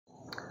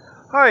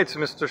Hi, it's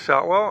Mr.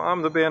 Shotwell.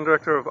 I'm the band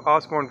director of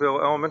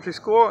Osbornville Elementary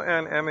School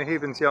and Emma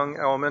Havens Young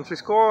Elementary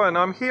School, and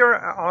I'm here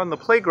on the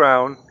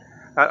playground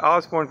at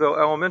Osbornville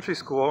Elementary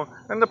School.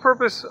 And the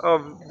purpose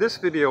of this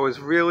video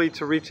is really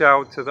to reach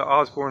out to the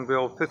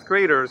Osbornville 5th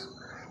graders,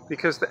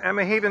 because the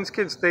Emma Havens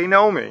kids, they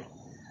know me.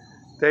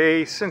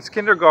 Since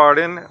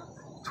kindergarten,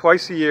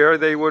 twice a year,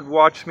 they would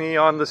watch me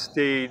on the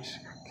stage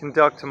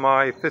conduct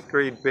my 5th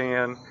grade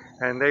band,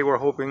 and they were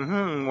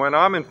hoping, when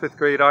I'm in 5th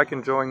grade, I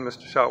can join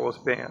Mr. Shotwell's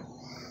band.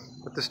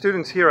 But the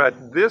students here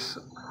at this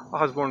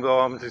Osbornville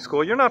Elementary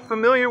School, you're not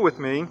familiar with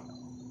me.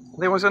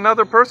 There was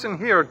another person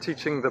here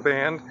teaching the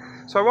band,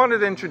 so I wanted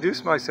to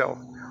introduce myself.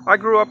 I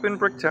grew up in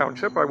Brick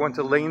Township. I went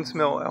to Lanes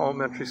Mill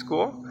Elementary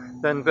School,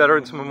 then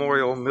Veterans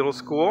Memorial Middle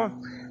School,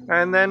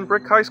 and then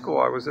Brick High School.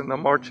 I was in the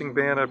marching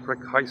band at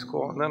Brick High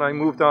School, and then I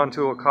moved on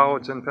to a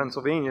college in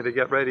Pennsylvania to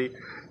get ready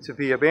to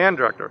be a band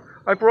director.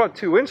 I brought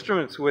two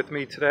instruments with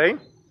me today.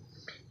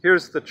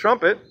 Here's the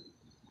trumpet.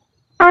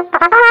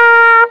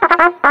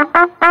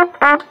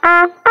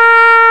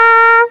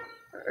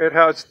 It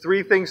has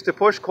three things to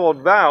push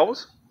called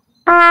valves.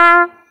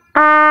 To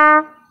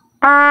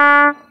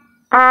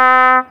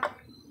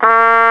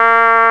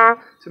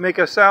make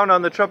a sound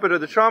on the trumpet or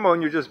the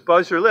trombone, you just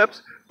buzz your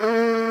lips,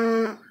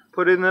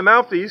 put it in the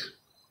mouthpiece,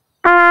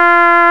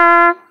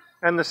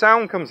 and the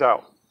sound comes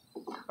out.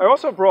 I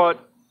also brought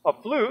a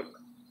flute.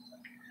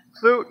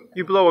 Flute,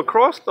 you blow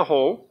across the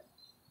hole.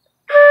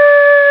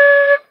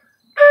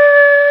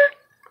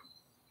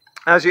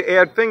 As you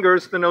add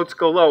fingers, the notes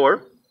go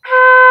lower.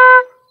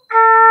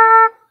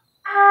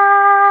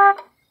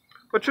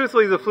 But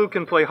truthfully, the flute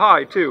can play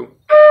high, too.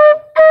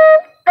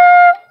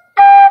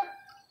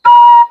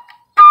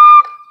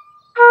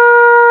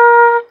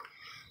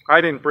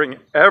 I didn't bring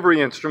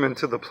every instrument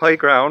to the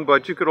playground,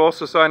 but you could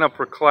also sign up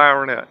for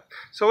clarinet.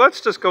 So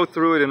let's just go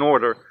through it in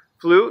order.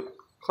 Flute,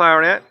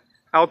 clarinet,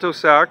 alto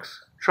sax,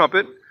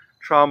 trumpet,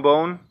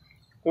 trombone,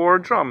 or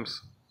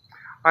drums.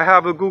 I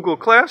have a Google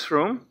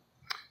Classroom.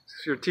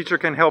 Your teacher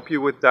can help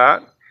you with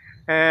that.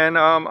 And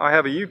I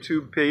have a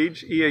YouTube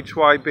page,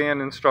 EHY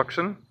Band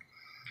Instruction.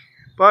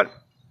 But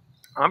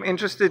I'm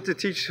interested to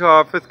teach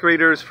 5th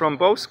graders from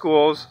both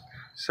schools,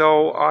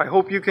 so I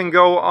hope you can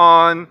go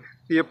on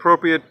the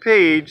appropriate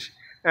page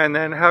and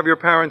then have your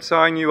parents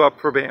sign you up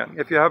for band.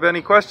 If you have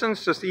any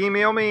questions, just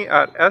email me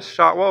at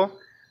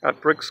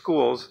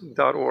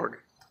sshotwell@brickschools.org.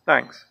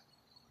 Thanks.